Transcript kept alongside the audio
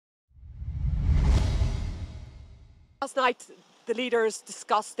Last night, the leaders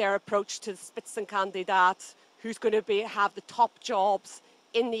discussed their approach to the Spitzenkandidat, who's going to have the top jobs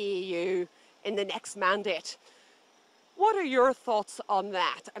in the EU in the next mandate. What are your thoughts on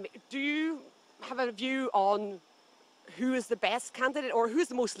that? I mean, do you have a view on who is the best candidate or who's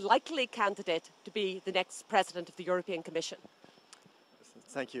the most likely candidate to be the next president of the European Commission?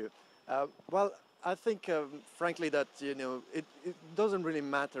 Thank you. Well, I think, frankly, that it doesn't really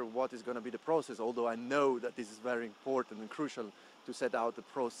matter what is going to be the process, although I know that this is very important and crucial to set out the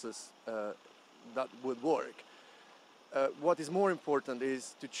process that would work. What is more important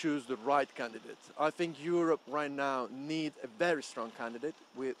is to choose the right candidate. I think Europe right now needs a very strong candidate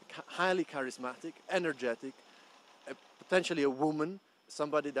with highly charismatic, energetic, potentially a woman,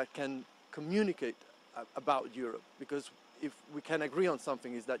 somebody that can communicate about Europe, because if we can agree on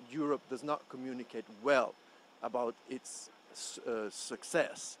something is that Europe does not communicate well about its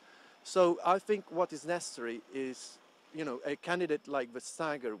success. So I think what is necessary is, a candidate like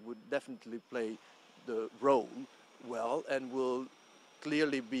Vestager would definitely play the role well and will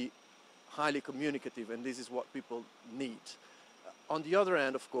clearly be highly communicative, and this is what people need. On the other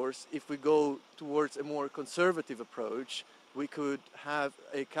hand, of course, if we go towards a more conservative approach, we could have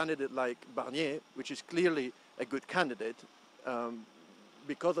a candidate like Barnier, which is clearly a good candidate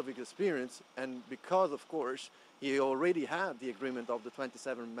because of his experience and because, of course, he already had the agreement of the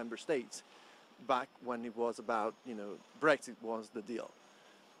 27 member states back when it was about, Brexit was the deal.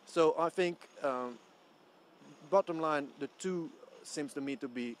 So I think, bottom line, the two seems to me to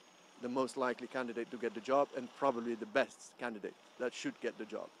be the most likely candidate to get the job and probably the best candidate that should get the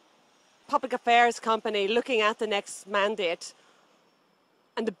job. Public affairs company looking at the next mandate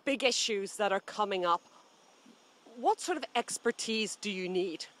and the big issues that are coming up, what sort of expertise do you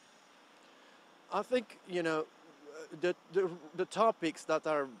need? I think, the topics that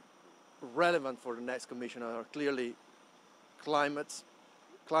are relevant for the next commission are clearly climate.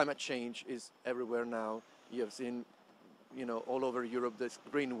 Climate change is everywhere now. You have seen, all over Europe, this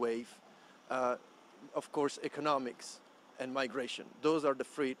green wave. Of course, economics and migration. Those are the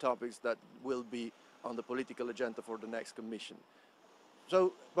three topics that will be on the political agenda for the next commission.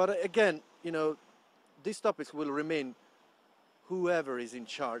 So, but again, these topics will remain whoever is in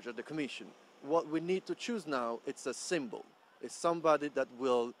charge of the commission. What we need to choose now, it's a symbol. It's somebody that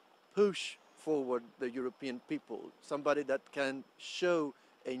will push forward the European people, somebody that can show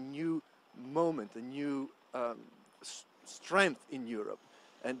a new moment, a new strength in Europe.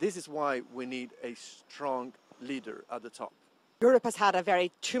 And this is why we need a strong leader at the top. Europe has had a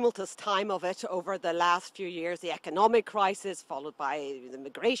very tumultuous time of it over the last few years, the economic crisis followed by the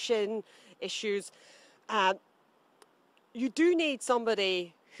migration issues. You do need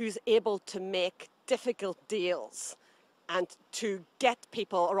somebody who's able to make difficult deals and to get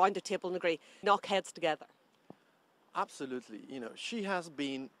people around the table and agree, knock heads together. Absolutely. She has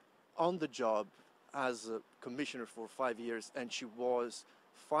been on the job as a commissioner for 5 years, and she was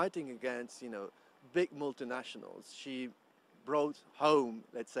fighting against, big multinationals. She brought home,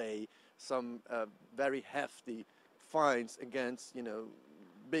 let's say, some very hefty fines against,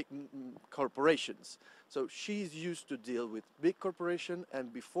 big corporations. So she's used to deal with big corporations,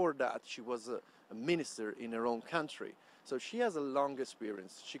 and before that she was a minister in her own country. So she has a long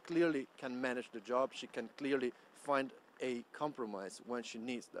experience. She clearly can manage the job. She can clearly find a compromise when she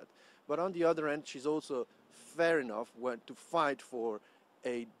needs that. But on the other hand, she's also fair enough to fight for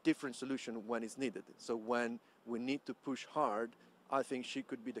a different solution when it's needed. So when we need to push hard, I think she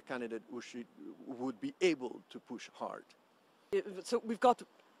could be the candidate who would be able to push hard. So we've got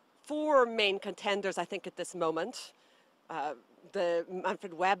 4 main contenders, I think, at this moment. The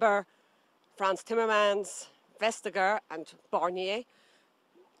Manfred Weber, Frans Timmermans, Vestager and Barnier.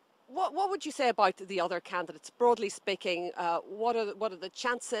 What would you say about the other candidates? Broadly speaking, what are the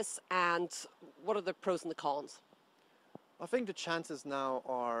chances and what are the pros and the cons? I think the chances now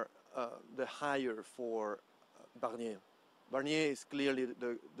are the higher for Barnier. Barnier is clearly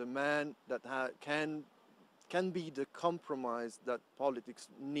the man that can be the compromise that politics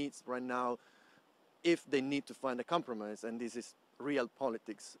needs right now if they need to find a compromise, and this is real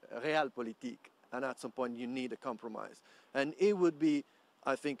politics, realpolitik, and at some point you need a compromise. And it would be,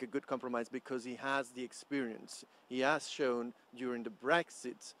 I think, a good compromise because he has the experience. He has shown during the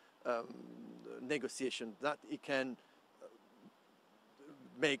Brexit negotiation that he can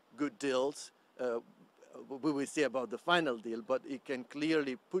make good deals. We will see about the final deal, but he can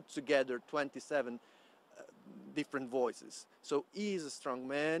clearly put together 27 different voices. So he is a strong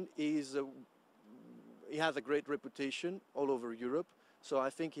man. He has a great reputation all over Europe. So I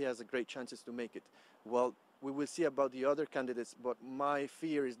think he has a great chances to make it. Well, we will see about the other candidates, but my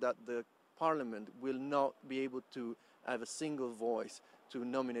fear is that the Parliament will not be able to have a single voice to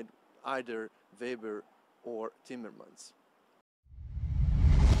nominate either Weber or Timmermans.